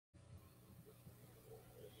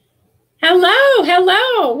Hello,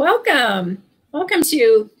 hello, welcome. Welcome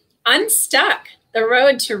to Unstuck, the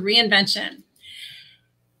road to reinvention.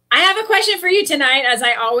 I have a question for you tonight, as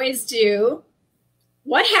I always do.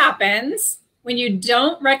 What happens when you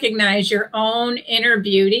don't recognize your own inner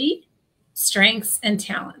beauty, strengths, and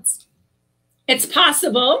talents? It's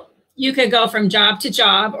possible you could go from job to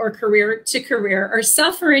job or career to career or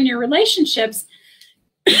suffer in your relationships,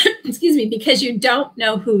 excuse me, because you don't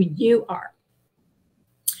know who you are.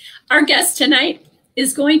 Our guest tonight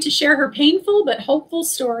is going to share her painful but hopeful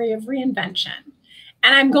story of reinvention.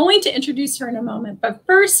 And I'm going to introduce her in a moment. But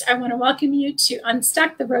first, I want to welcome you to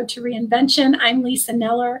Unstuck, the road to reinvention. I'm Lisa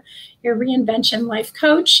Kneller, your reinvention life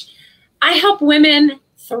coach. I help women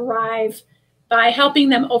thrive by helping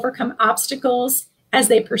them overcome obstacles as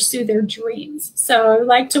they pursue their dreams. So I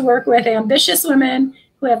like to work with ambitious women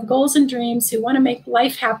who have goals and dreams, who want to make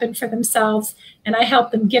life happen for themselves, and I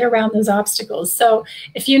help them get around those obstacles. So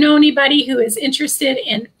if you know anybody who is interested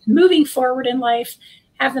in moving forward in life,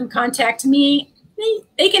 have them contact me.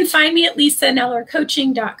 They can find me at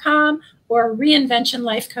lisanellercoaching.com or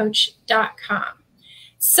reinventionlifecoach.com.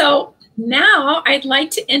 So now I'd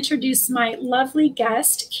like to introduce my lovely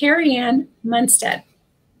guest, Karianne Munstedt.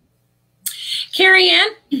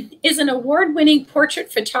 Karianne is an award-winning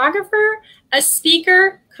portrait photographer, a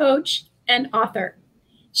speaker, coach, and author.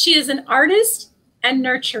 She is an artist and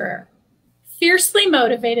nurturer, fiercely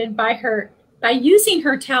motivated by using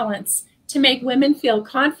her talents to make women feel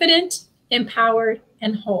confident, empowered,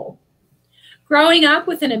 and whole. Growing up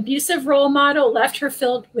with an abusive role model left her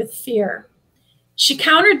filled with fear. She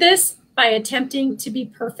countered this by attempting to be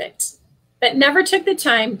perfect, but never took the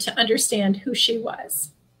time to understand who she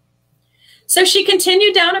was. So she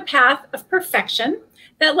continued down a path of perfection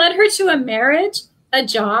that led her to a marriage, a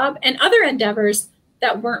job, and other endeavors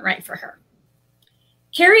that weren't right for her.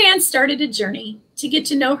 Karianne started a journey to get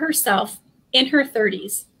to know herself in her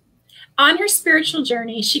 30s. On her spiritual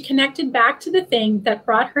journey, she connected back to the thing that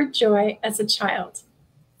brought her joy as a child,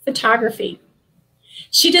 photography.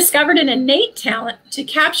 She discovered an innate talent to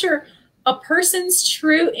capture a person's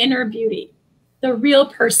true inner beauty, the real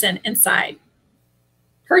person inside.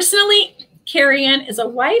 Personally, Karianne is a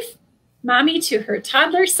wife, mommy to her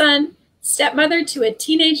toddler son, stepmother to a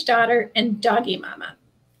teenage daughter, and doggy mama.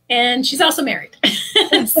 And she's also married.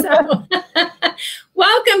 So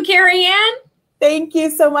welcome, Karianne. Thank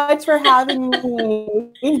you so much for having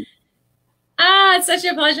me. It's such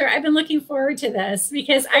a pleasure. I've been looking forward to this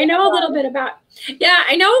because I know a little bit about,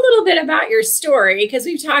 your story because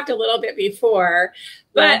we've talked a little bit before.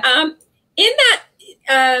 But in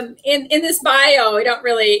this bio, I don't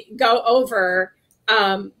really go over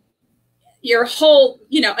your whole,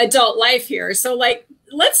 adult life here. So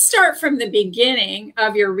let's start from the beginning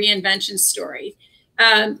of your reinvention story.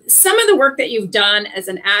 Some of the work that you've done as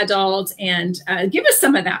an adult, and give us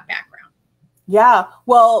some of that background. Yeah,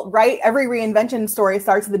 well, right. Every reinvention story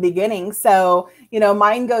starts at the beginning. So,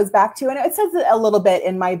 mine goes back to, and it says a little bit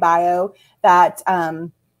in my bio that, I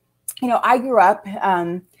grew up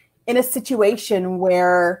in a situation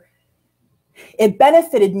where it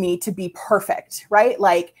benefited me to be perfect, right?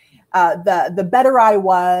 Like the better I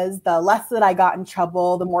was, the less that I got in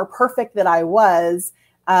trouble, the more perfect that I was,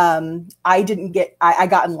 I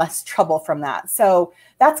got in less trouble from that. So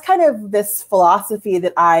that's kind of this philosophy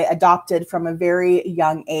that I adopted from a very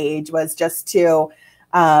young age, was just to,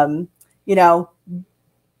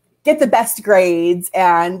 get the best grades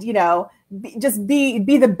and, just be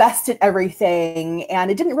the best at everything. And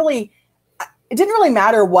it didn't really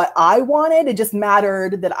matter what I wanted. It just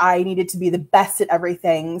mattered that I needed to be the best at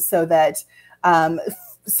everything so that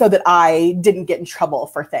I didn't get in trouble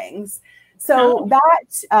for things. So that,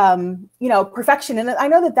 perfection. And I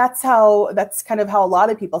know that's kind of how a lot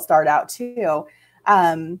of people start out too.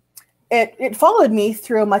 It followed me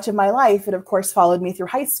through much of my life. It of course followed me through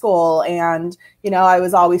high school. And, I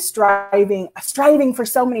was always striving for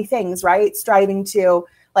so many things, right? Striving to,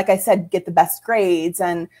 like I said, get the best grades.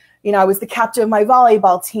 And, I was the captain of my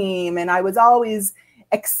volleyball team, and I was always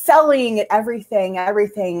excelling at everything,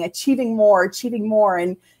 achieving more.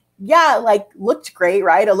 And yeah, looked great,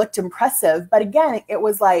 right? It looked impressive. But again, it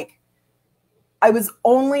was like, I was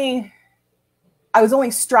only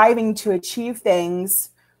striving to achieve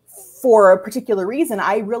things for a particular reason.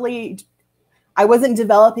 I wasn't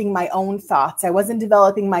developing my own thoughts. I wasn't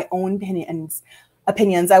developing my own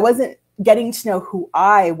opinions. I wasn't getting to know who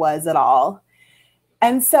I was at all.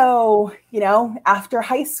 And so, after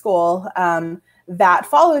high school, that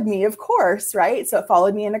followed me, of course, right? So it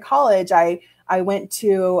followed me into college. I went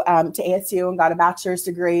to ASU and got a bachelor's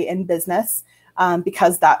degree in business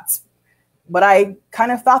because that's what I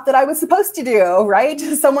kind of thought that I was supposed to do, right?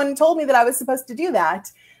 Someone told me that I was supposed to do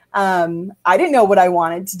that. I didn't know what I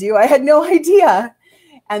wanted to do. I had no idea.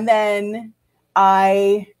 And then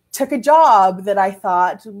I took a job that I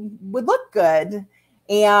thought would look good.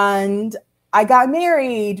 And I got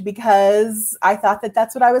married because I thought that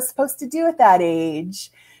that's what I was supposed to do at that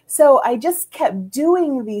age. So I just kept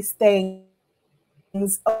doing these things.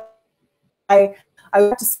 I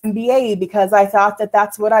went to MBA because I thought that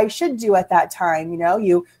that's what I should do at that time. You know,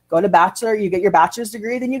 you go to bachelor, you get your bachelor's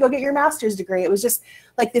degree, then you go get your master's degree. It was just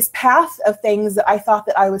like this path of things that I thought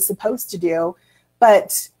that I was supposed to do.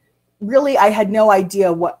 But really, I had no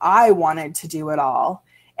idea what I wanted to do at all.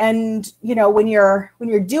 And, you know, when you're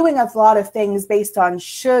doing a lot of things based on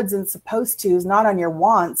shoulds and supposed tos, not on your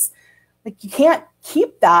wants, like you can't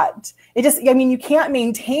keep that. You can't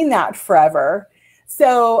maintain that forever.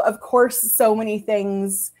 So of course, so many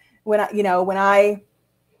things when I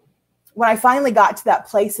finally got to that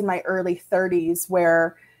place in my early 30s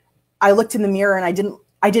where I looked in the mirror and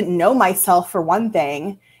I didn't know myself for one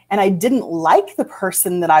thing, and I didn't like the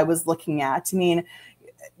person that I was looking at. I mean,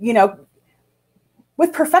 you know,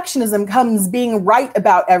 with perfectionism comes being right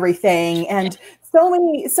about everything. And so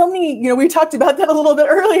many, you know, we talked about that a little bit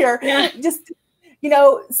earlier. Yeah. Just, you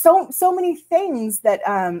know, so many things that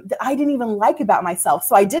that I didn't even like about myself.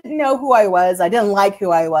 So I didn't know who I was. I didn't like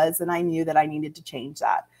who I was. And I knew that I needed to change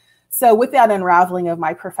that. So with that unraveling of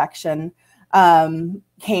my perfection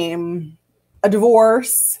came a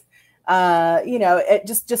divorce. You know,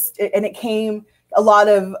 it came a lot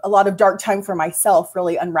of dark time for myself,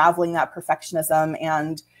 really unraveling that perfectionism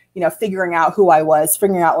and, you know, figuring out who I was,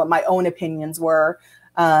 figuring out what my own opinions were.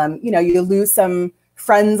 You know, you lose some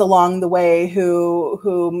friends along the way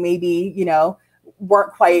who maybe, you know,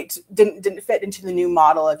 didn't fit into the new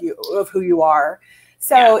model of who you are.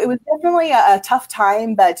 So It was definitely a tough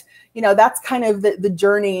time, but, you know, that's kind of the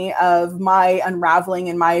journey of my unraveling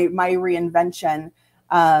and my reinvention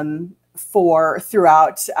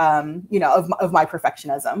throughout, you know, of my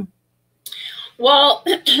perfectionism. Well,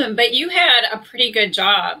 but you had a pretty good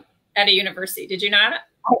job at a university, did you not?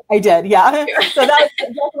 I did, yeah. So that was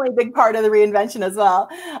definitely a big part of the reinvention as well.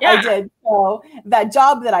 Yeah. I did. So that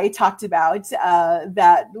job that I talked about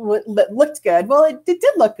that looked good. Well, it did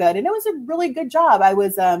look good, and it was a really good job. I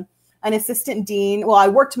was an assistant dean. Well, I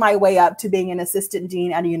worked my way up to being an assistant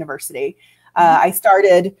dean at a university. I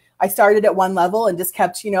started at one level and just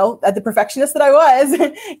kept, you know, at the perfectionist that I was,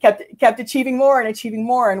 kept achieving more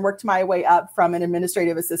and worked my way up from an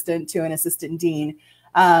administrative assistant to an assistant dean.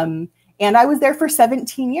 And I was there for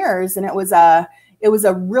 17 years, and it was a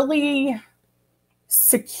really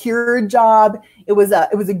secure job. It was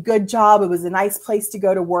a good job. It was a nice place to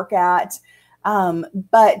go to work at.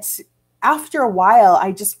 But after a while,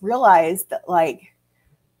 I just realized that, like,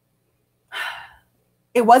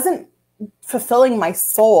 it wasn't fulfilling my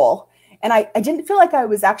soul. And I didn't feel like I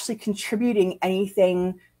was actually contributing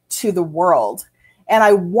anything to the world. And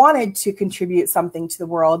I wanted to contribute something to the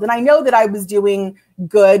world. And I know that I was doing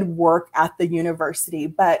good work at the university,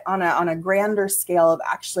 but on a grander scale of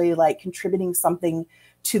actually like contributing something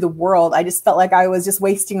to the world, I just felt like I was just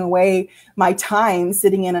wasting away my time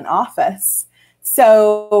sitting in an office.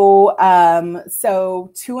 So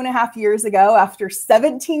 2.5 years ago, after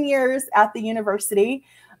 17 years at the university,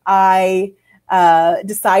 I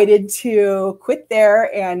decided to quit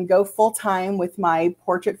there and go full-time with my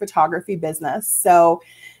portrait photography business. So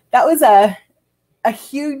that was a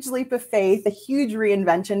huge leap of faith, a huge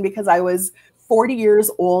reinvention, because I was 40 years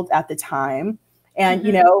old at the time. And,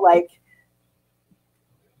 you know, like,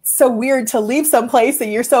 so weird to leave someplace that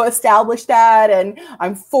you're so established at, and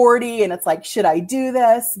I'm 40 and it's like, should I do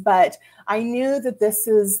this? But I knew that this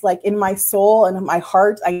is like in my soul and in my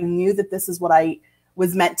heart. I knew that this is what I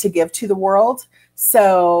was meant to give to the world.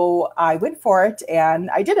 So I went for it and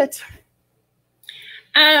I did it.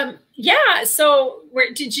 Yeah. So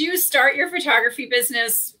did you start your photography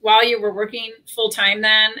business while you were working full time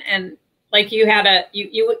then? And like you had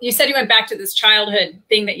you said you went back to this childhood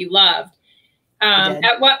thing that you loved.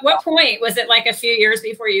 At what point was it, like a few years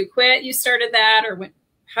before you quit, you started that, or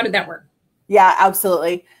how did that work? Yeah,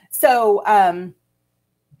 absolutely. So,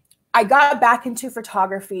 I got back into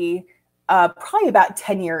photography probably about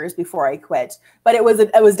 10 years before I quit, but it was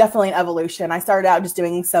definitely an evolution. I started out just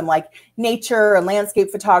doing some like nature and landscape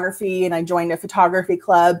photography, and I joined a photography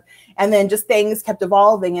club, and then just things kept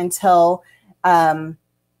evolving until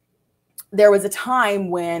there was a time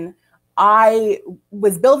when I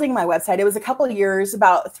was building my website. It was a couple of years,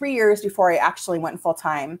 about 3 years before I actually went full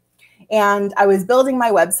time. And I was building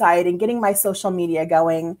my website and getting my social media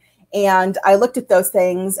going. And I looked at those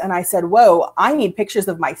things and I said, whoa, I need pictures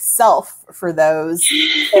of myself for those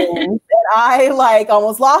things. And I like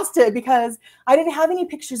almost lost it because I didn't have any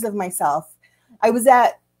pictures of myself. I was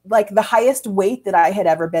at like the highest weight that I had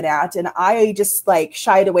ever been at. And I just like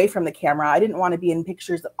shied away from the camera. I didn't want to be in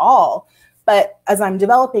pictures at all. But as I'm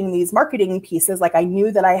developing these marketing pieces, like I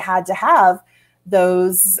knew that I had to have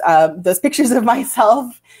those pictures of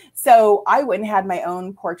myself. So I went and had my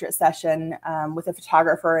own portrait session with a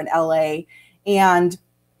photographer in LA. And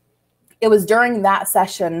it was during that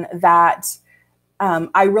session that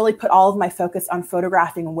I really put all of my focus on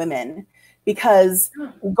photographing women, because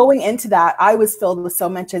going into that, I was filled with so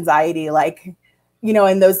much anxiety, like, you know,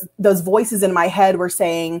 and those voices in my head were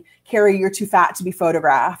saying, Carrie, you're too fat to be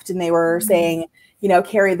photographed. And they were saying, you know,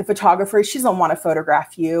 Carrie, the photographer, she doesn't want to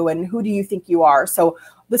photograph you. And who do you think you are? So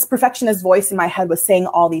this perfectionist voice in my head was saying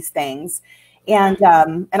all these things. And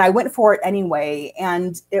I went for it anyway.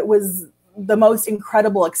 And it was the most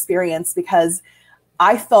incredible experience because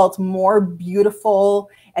I felt more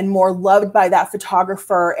beautiful and more loved by that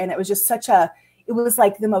photographer. And it was just it was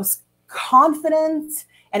like the most confident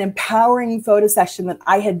and empowering photo session that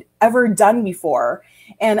I had ever done before.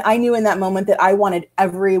 And I knew in that moment that I wanted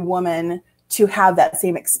every woman to have that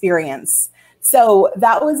same experience. So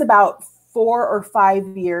that was about 4 or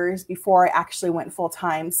 5 years before I actually went full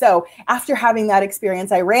time. So after having that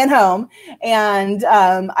experience, I ran home and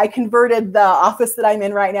I converted the office that I'm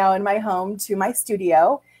in right now in my home to my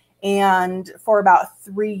studio. And for about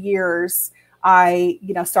 3 years, I,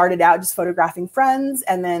 you know, started out just photographing friends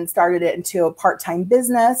and then started it into a part-time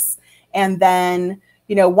business. And then,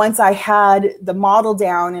 you know, once I had the model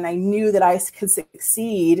down and I knew that I could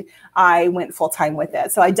succeed, I went full-time with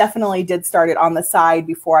it. So I definitely did start it on the side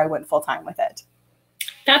before I went full-time with it.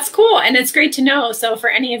 That's cool. And it's great to know. So for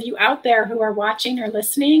any of you out there who are watching or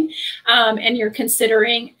listening and you're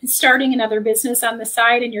considering starting another business on the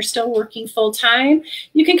side and you're still working full time,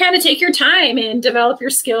 you can kind of take your time and develop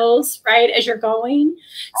your skills, right, as you're going.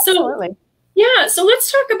 Absolutely. So, yeah. So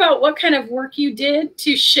let's talk about what kind of work you did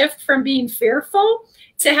to shift from being fearful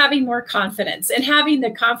to having more confidence and having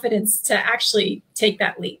the confidence to actually take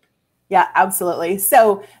that leap. Yeah, absolutely.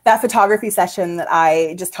 So that photography session that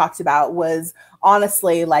I just talked about was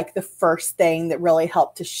honestly like the first thing that really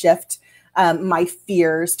helped to shift my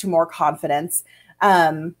fears to more confidence.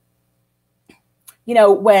 You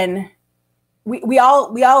know, when we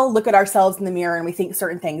all look at ourselves in the mirror and we think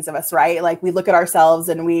certain things of us, right? Like we look at ourselves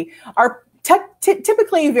and we are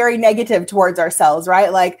typically very negative towards ourselves,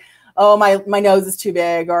 right? Like, oh, my nose is too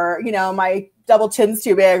big, or, you know, my double chin's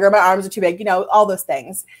too big, or my arms are too big, you know, all those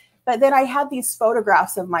things. But then I had these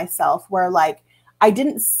photographs of myself where like I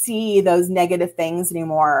didn't see those negative things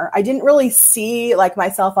anymore. I didn't really see like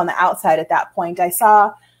myself on the outside at that point. I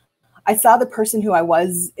saw the person who I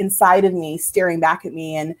was inside of me staring back at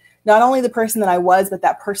me, and not only the person that I was, but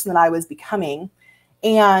that person that I was becoming.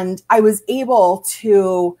 And I was able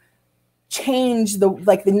to change the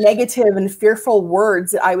negative and fearful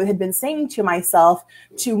words that I had been saying to myself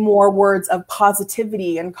to more words of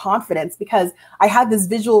positivity and confidence, because I had this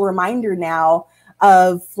visual reminder now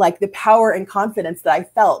of like the power and confidence that I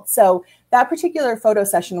felt. So that particular photo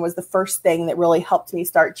session was the first thing that really helped me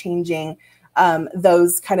start changing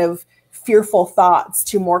those kind of fearful thoughts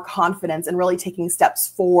to more confidence and really taking steps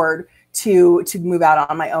forward to move out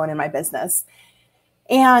on my own in my business.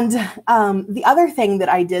 And the other thing that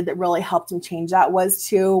I did that really helped me change that was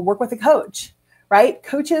to work with a coach, right?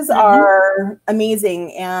 Coaches are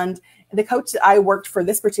amazing. And the coach that I worked for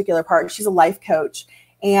this particular part, she's a life coach.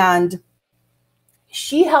 And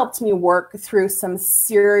she helped me work through some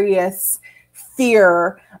serious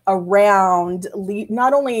fear around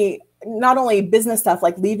not only business stuff,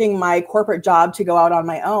 like leaving my corporate job to go out on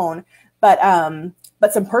my own, but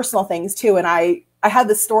some personal things too. And I had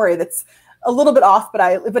this story that's a little bit off, but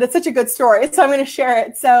it's such a good story, so I'm going to share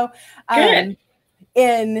it. So,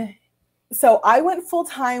 so I went full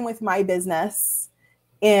time with my business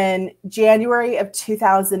in January of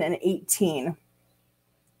 2018,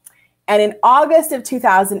 and in August of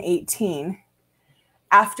 2018,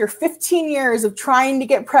 after 15 years of trying to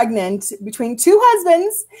get pregnant between two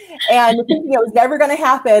husbands and thinking it was never going to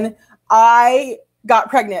happen, I got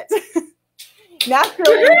pregnant.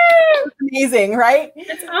 Naturally, it was amazing, right?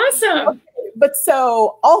 That's awesome. But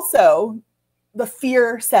so also the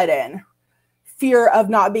fear set in, fear of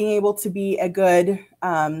not being able to be a good,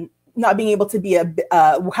 not being able to be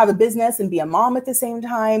have a business and be a mom at the same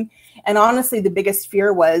time. And honestly, the biggest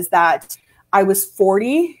fear was that I was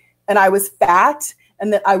 40 and I was fat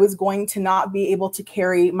and that I was going to not be able to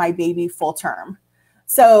carry my baby full term.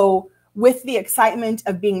 So with the excitement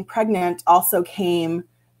of being pregnant also came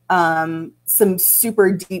some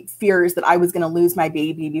super deep fears that I was going to lose my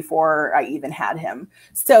baby before I even had him.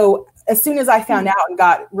 So as soon as I found out and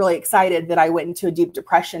got really excited, that I went into a deep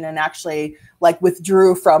depression and actually like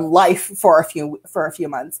withdrew from life for a few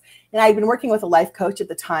months. And I'd been working with a life coach at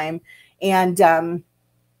the time, and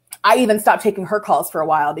I even stopped taking her calls for a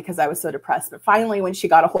while because I was so depressed. But finally, when she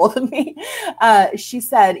got a hold of me, she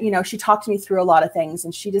said, she talked to me through a lot of things,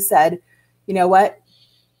 and she just said, you know what?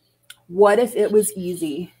 What if it was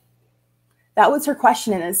easy? That was her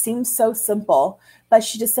question, and it seems so simple, but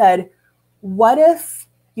she just said, what if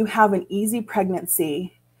you have an easy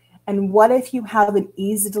pregnancy? And what if you have an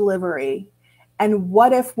easy delivery? And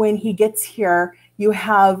what if when he gets here, you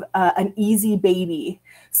have an easy baby?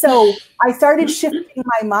 So I started shifting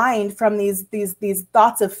my mind from these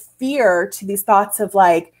thoughts of fear to these thoughts of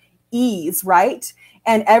like ease, right?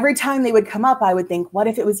 And every time they would come up, I would think, what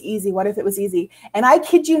if it was easy? What if it was easy? And I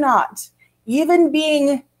kid you not, even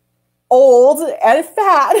being old and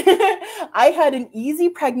fat, I had an easy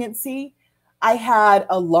pregnancy. I had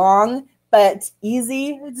a long but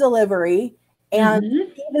easy delivery. And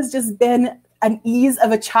he has just been an ease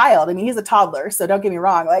of a child. I mean, he's a toddler, so don't get me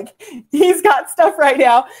wrong. Like, he's got stuff right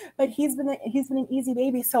now, but he's been an easy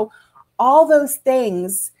baby. So all those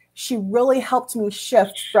things, she really helped me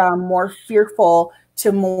shift from more fearful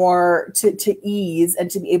to more to ease,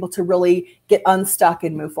 and to be able to really get unstuck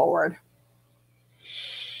and move forward.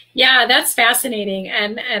 Yeah, that's fascinating.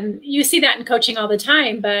 And you see that in coaching all the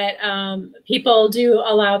time, but people do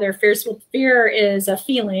allow their fears. Well, fear is a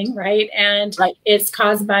feeling, right? And it's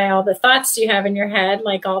caused by all the thoughts you have in your head,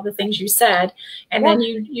 like all the things you said. And then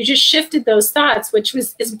you just shifted those thoughts, which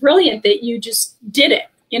is brilliant that you just did it,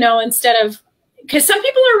 instead of, because some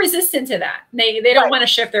people are resistant to that. They don't want to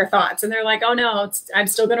shift their thoughts, and they're like, oh no, I'm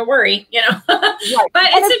still going to worry, but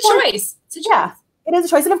it's a choice. It's a choice. Yeah. It is a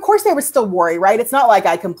choice. And of course they were still worried, right? It's not like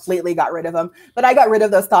I completely got rid of them, but I got rid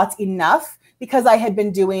of those thoughts enough because I had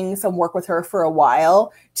been doing some work with her for a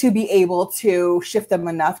while to be able to shift them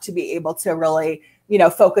enough to be able to really,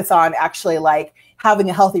 focus on actually like having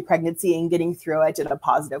a healthy pregnancy and getting through it in a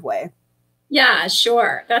positive way. Yeah,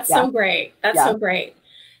 sure. That's so great. That's so great.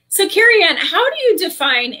 So Karianne, how do you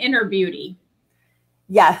define inner beauty?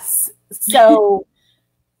 Yes. So,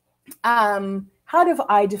 how do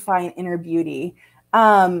I define inner beauty?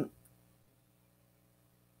 One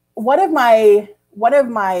of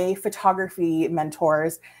my photography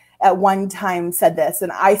mentors at one time said this,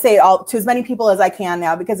 and I say it all to as many people as I can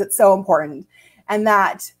now because it's so important. And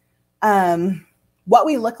that what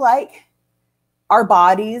we look like, our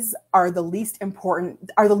bodies are the least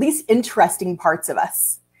interesting parts of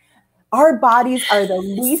us. Our bodies are the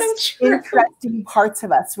least interesting parts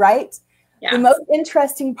of us, right? Yeah. The most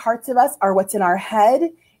interesting parts of us are what's in our head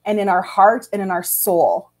and in our heart and in our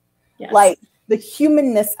soul. Yes. Like the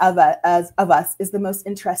humanness of us is the most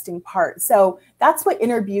interesting part. So that's what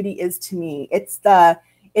inner beauty is to me.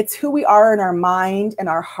 It's who we are in our mind and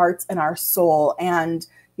our hearts and our soul, and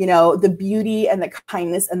the beauty and the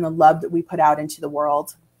kindness and the love that we put out into the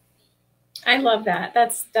world. I love that.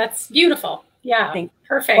 That's beautiful. Yeah.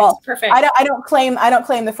 Perfect. Well, perfect. I don't claim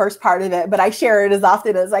the first part of it, but I share it as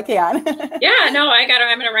often as I can. Yeah, no, I'm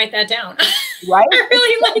going to write that down. Right. I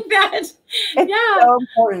really like that. It's so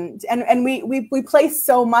important. And we place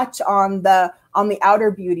so much on the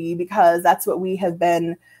outer beauty because that's what we have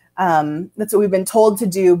been, that's what we've been told to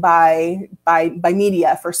do by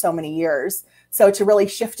media for so many years. So to really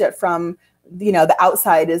shift it from, the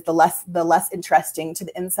outside is the less interesting to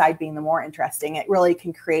the inside being the more interesting, it really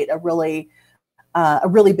can create a really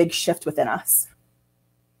big shift within us.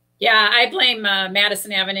 Yeah, I blame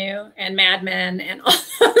Madison Avenue and Mad Men and all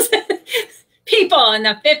those people in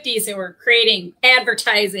the 50s who were creating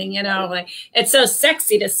advertising, like it's so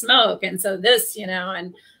sexy to smoke. And so this,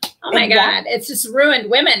 and oh my God, it's just ruined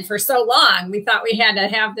women for so long. We thought we had to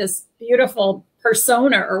have this beautiful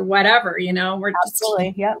persona or whatever, we're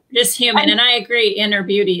just human. And I agree, inner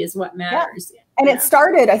beauty is what matters. Yeah. And it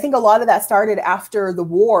started, I think a lot of that started after the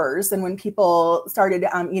wars, and when people started,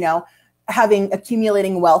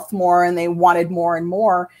 accumulating wealth more, and they wanted more and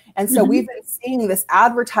more. And so we've been seeing this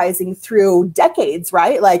advertising through decades,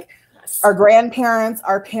 right? Like our grandparents,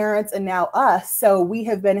 our parents, and now us. So we've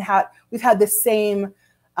had the same,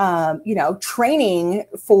 training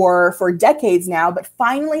for decades now, but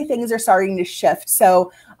finally things are starting to shift.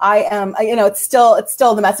 So it's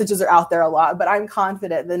still the messages are out there a lot, but I'm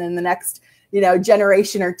confident that in the next,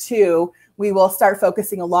 generation or two, we will start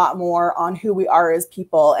focusing a lot more on who we are as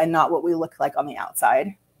people and not what we look like on the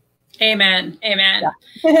outside. Amen. Yeah.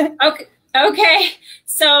 Okay.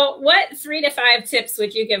 So what 3 to 5 tips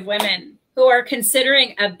would you give women who are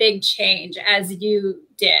considering a big change as you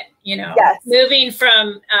did, you know, Yes. moving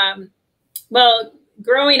from, well,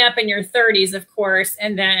 growing up in your 30s, of course,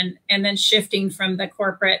 and then shifting from the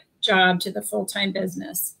corporate job to the full-time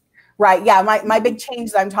business. Right. Yeah. My big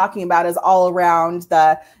change that I'm talking about is all around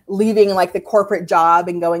the leaving like the corporate job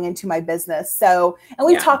and going into my business. So, and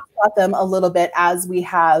we've talked about them a little bit as we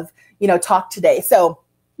have, you know, talked today. So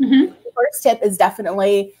the first tip is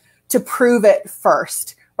definitely to prove it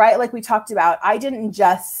first, right? Like we talked about, I didn't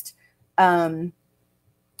just one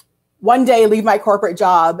day leave my corporate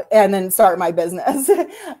job and then start my business.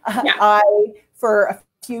 For a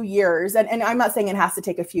few years, and I'm not saying it has to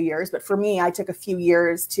take a few years, but for me, I took a few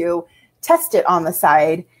years to test it on the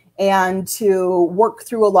side and to work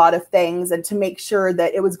through a lot of things and to make sure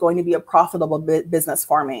that it was going to be a profitable business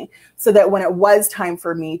for me, so that when it was time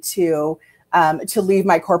for me to leave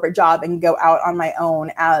my corporate job and go out on my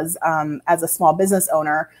own as a small business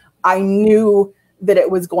owner, I knew that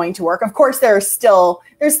it was going to work. Of course, there's still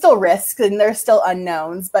risks and there's still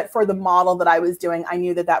unknowns, but for the model that I was doing, I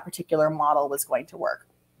knew that that particular model was going to work.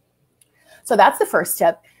 So that's the first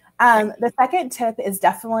tip. The second tip is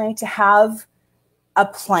definitely to have a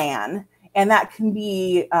plan, and that can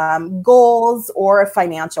be goals or a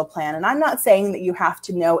financial plan. And I'm not saying that you have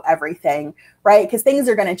to know everything, right? Because things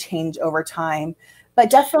are going to change over time, but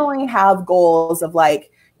definitely have goals of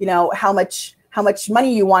like, you know, how much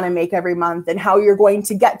money you want to make every month and how you're going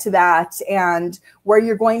to get to that and where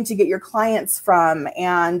you're going to get your clients from.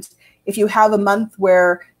 And if you have a month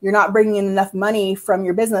where you're not bringing in enough money from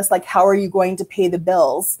your business, like how are you going to pay the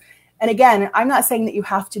bills? And again, I'm not saying that you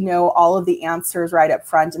have to know all of the answers right up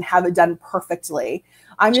front and have it done perfectly.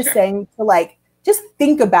 I'm just saying to like, just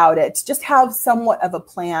think about it. Just have somewhat of a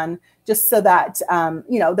plan, just so that,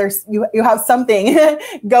 you know, you have something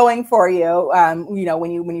going for you, you know,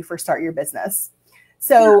 when you first start your business.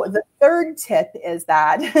 So the third tip is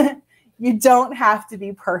that you don't have to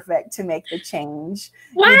be perfect to make the change.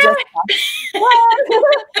 What?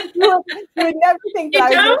 You would never think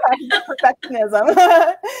that I was going to talk about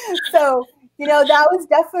perfectionism. So, you know, that was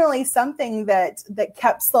definitely something that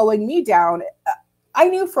kept slowing me down. I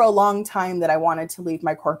knew for a long time that I wanted to leave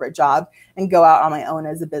my corporate job and go out on my own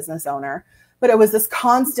as a business owner. But it was this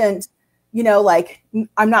constant, you know, like,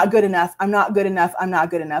 I'm not good enough. I'm not good enough. I'm not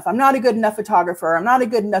good enough. I'm not a good enough photographer. I'm not a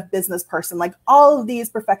good enough business person. Like all of these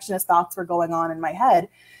perfectionist thoughts were going on in my head,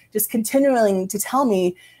 just continuing to tell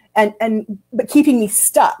me but keeping me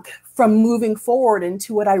stuck from moving forward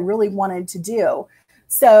into what I really wanted to do.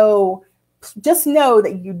 So just know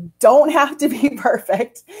that you don't have to be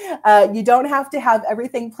perfect. You don't have to have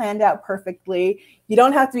everything planned out perfectly. You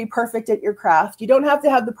don't have to be perfect at your craft. You don't have to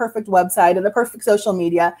have the perfect website and the perfect social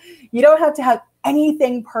media. You don't have to have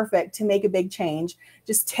anything perfect to make a big change.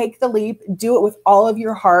 Just take the leap, do it with all of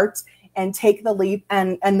your heart, and take the leap,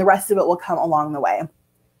 and the rest of it will come along the way.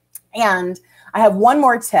 And I have one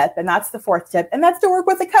more tip, and that's the fourth tip, and that's to work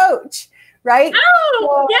with a coach. Right?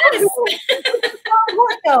 Oh, yes.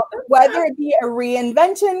 Whether it be a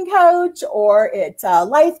reinvention coach or it's a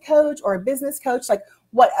life coach or a business coach, like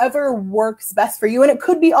whatever works best for you. And it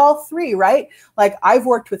could be all three, right? Like I've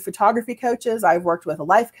worked with photography coaches. I've worked with a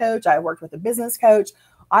life coach. I've worked with a business coach.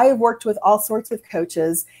 I've worked with all sorts of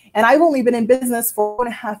coaches, and I've only been in business for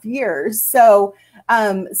 1.5 years. So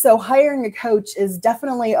hiring a coach is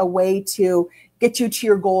definitely a way to get you to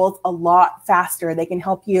your goals a lot faster. They can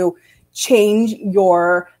help you change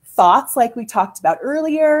your thoughts like we talked about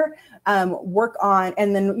earlier, work on,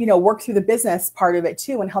 and then, you know, work through the business part of it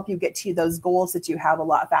too, and help you get to those goals that you have a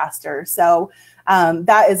lot faster. So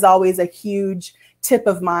that is always a huge tip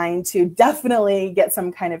of mine, to definitely get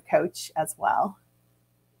some kind of coach as well.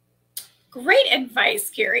 Great advice,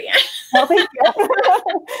 Karianne. Well, thank you.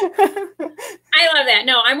 I love that.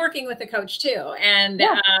 No, I'm working with a coach too. And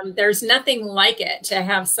there's nothing like it to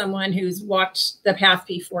have someone who's walked the path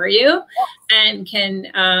before you and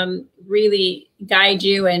can really guide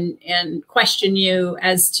you and question you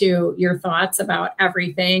as to your thoughts about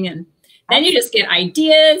everything. And then you just get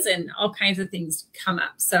ideas and all kinds of things come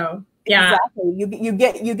up. So yeah, exactly.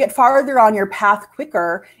 You get farther on your path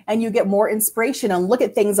quicker, and you get more inspiration and look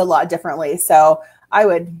at things a lot differently. So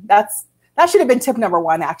that should have been tip number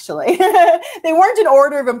one, actually. They weren't in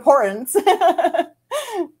order of importance.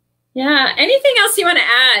 Yeah. Anything else you want to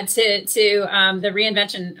add to the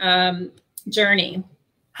reinvention journey?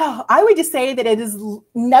 Oh, I would just say that it is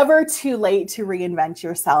never too late to reinvent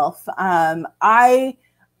yourself.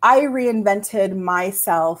 I reinvented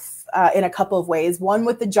myself in a couple of ways. One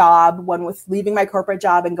with the job, one with leaving my corporate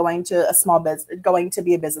job and going to a small business, going to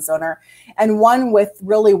be a business owner, and one with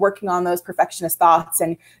really working on those perfectionist thoughts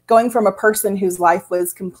and going from a person whose life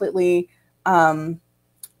was completely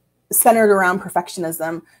centered around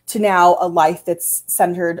perfectionism to now a life that's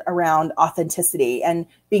centered around authenticity and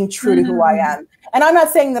being true to who I am. And I'm not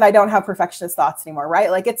saying that I don't have perfectionist thoughts anymore, right?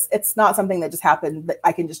 Like it's not something that just happened that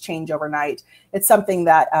I can just change overnight. It's something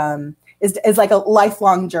that is like a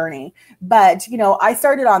lifelong journey. But, you know, I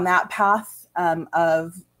started on that path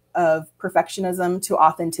of perfectionism to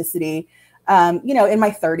authenticity, you know, in my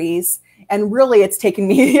 30s. And really, it's taken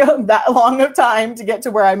me that long of time to get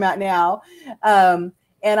to where I'm at now.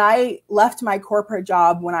 And I left my corporate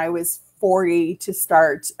job when I was 40 to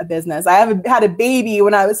start a business. I had a baby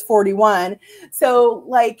when I was 41. So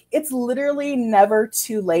like, it's literally never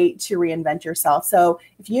too late to reinvent yourself. So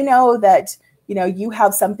if you know that, you know, you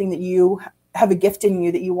have something that you have a gift in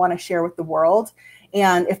you that you want to share with the world.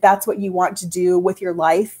 And if that's what you want to do with your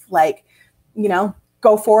life, like, you know,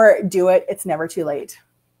 go for it, do it. It's never too late.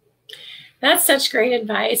 That's such great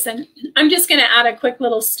advice. And I'm just going to add a quick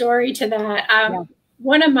little story to that.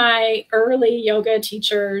 One of my early yoga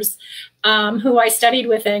teachers, who I studied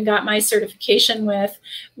with and got my certification with,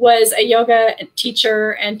 was a yoga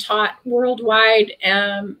teacher and taught worldwide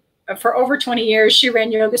for over 20 years. She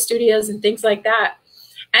ran yoga studios and things like that.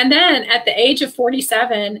 And then at the age of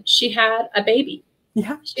 47, she had a baby.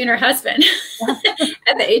 Yeah. She and her husband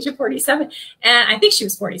at the age of 47. And I think she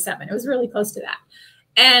was 47. It was really close to that.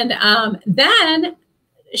 And then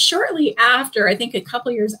shortly after, I think a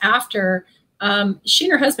couple years after, she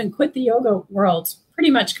and her husband quit the yoga world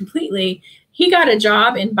pretty much completely. He got a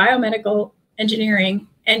job in biomedical engineering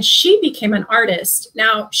and she became an artist.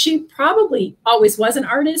 Now, she probably always was an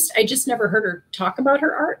artist. I just never heard her talk about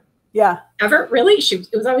her art. Yeah. Ever, really? It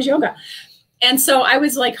was always yoga. And so I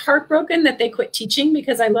was like heartbroken that they quit teaching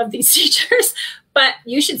because I love these teachers, but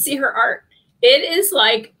you should see her art. It is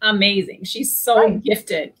like amazing. She's so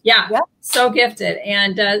gifted. Yeah, so gifted.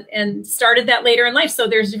 And started that later in life. So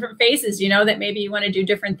there's different phases, you know, that maybe you want to do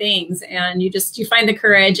different things and you find the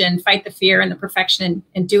courage and fight the fear and the perfection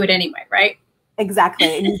and do it anyway. Right.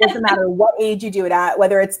 Exactly. And it doesn't matter what age you do it at,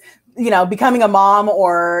 whether it's, you know, becoming a mom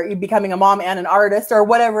or becoming a mom and an artist or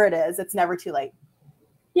whatever it is, it's never too late.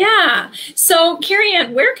 Yeah. So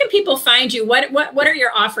Karianne, where can people find you? What are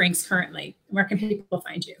your offerings currently? Where can people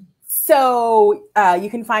find you? So you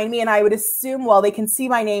can find me, and I would assume, well, they can see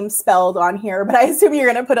my name spelled on here, but I assume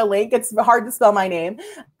you're going to put a link. It's hard to spell my name,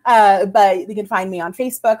 but you can find me on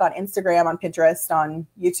Facebook, on Instagram, on Pinterest, on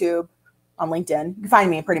YouTube, on LinkedIn. You can find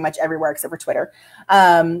me pretty much everywhere except for Twitter.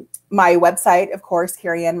 My website, of course,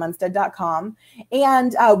 KarianneMunstedt.com.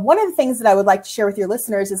 And one of the things that I would like to share with your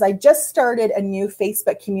listeners is I just started a new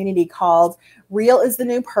Facebook community called Real is the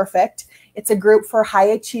New Perfect. It's a group for high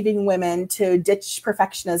achieving women to ditch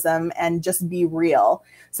perfectionism and just be real.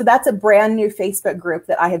 So that's a brand new Facebook group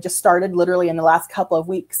that I have just started literally in the last couple of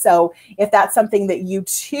weeks. So if that's something that you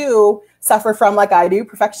too suffer from, like I do,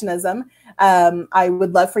 perfectionism, I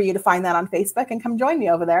would love for you to find that on Facebook and come join me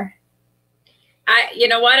over there. You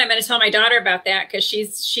know what? I'm going to tell my daughter about that because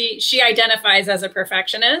she identifies as a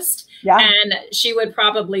perfectionist. Yeah. And she would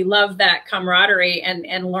probably love that camaraderie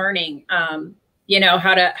and learning, you know,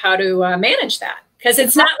 how to manage that. Because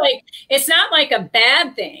it's not like a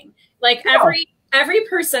bad thing. Like every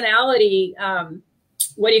personality,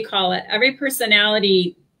 what do you call it? Every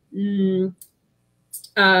personality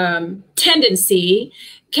tendency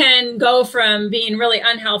can go from being really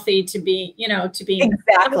unhealthy to being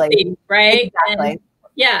healthy, right? Exactly. And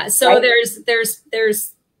yeah. So there's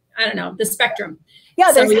I don't know, the spectrum.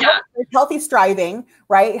 Yeah, there's healthy striving,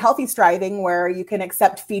 right? Healthy striving where you can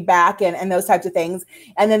accept feedback and those types of things.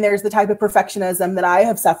 And then there's the type of perfectionism that I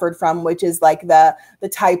have suffered from, which is like the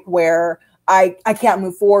type where I can't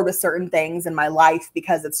move forward with certain things in my life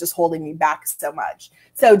because it's just holding me back so much.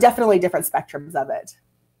 So definitely different spectrums of it.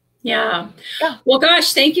 Yeah. Well,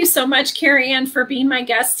 gosh, thank you so much, Karianne, for being my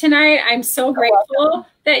guest tonight. I'm so grateful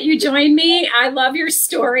that you joined me. I love your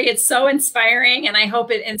story. It's so inspiring, and I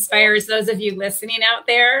hope it inspires those of you listening out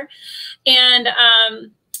there. And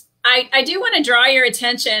I do want to draw your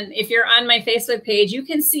attention. If you're on my Facebook page, you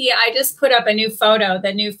can see I just put up a new photo,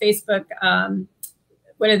 the new Facebook,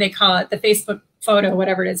 what do they call it? The Facebook photo,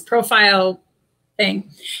 whatever it is, profile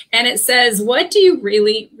thing. And it says, what do you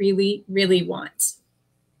really, really, really want?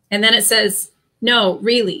 And then it says, no,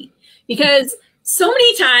 really, because so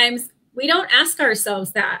many times we don't ask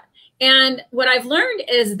ourselves that. And what I've learned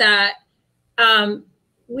is that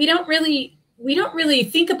we don't really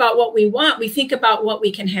think about what we want. We think about what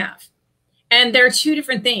we can have. And there are two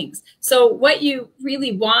different things. So what you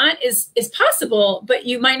really want is possible, but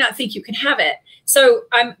you might not think you can have it. So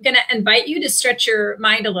I'm going to invite you to stretch your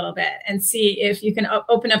mind a little bit and see if you can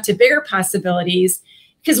open up to bigger possibilities.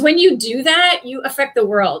 Because when you do that, you affect the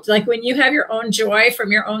world. Like when you have your own joy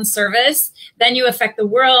from your own service, then you affect the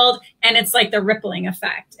world. And it's like the rippling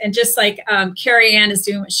effect. And just like Karianne is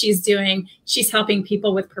doing what she's doing, she's helping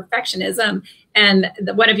people with perfectionism. And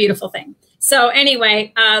what a beautiful thing. So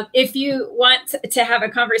anyway, if you want to have a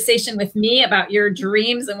conversation with me about your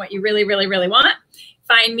dreams and what you really, really, really want,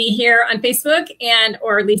 find me here on Facebook and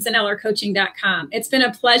or lisanellercoaching.com. It's been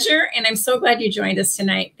a pleasure. And I'm so glad you joined us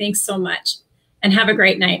tonight. Thanks so much. And have a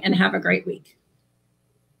great night and have a great week.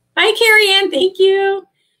 Bye, Karianne. Thank you.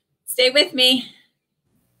 Stay with me.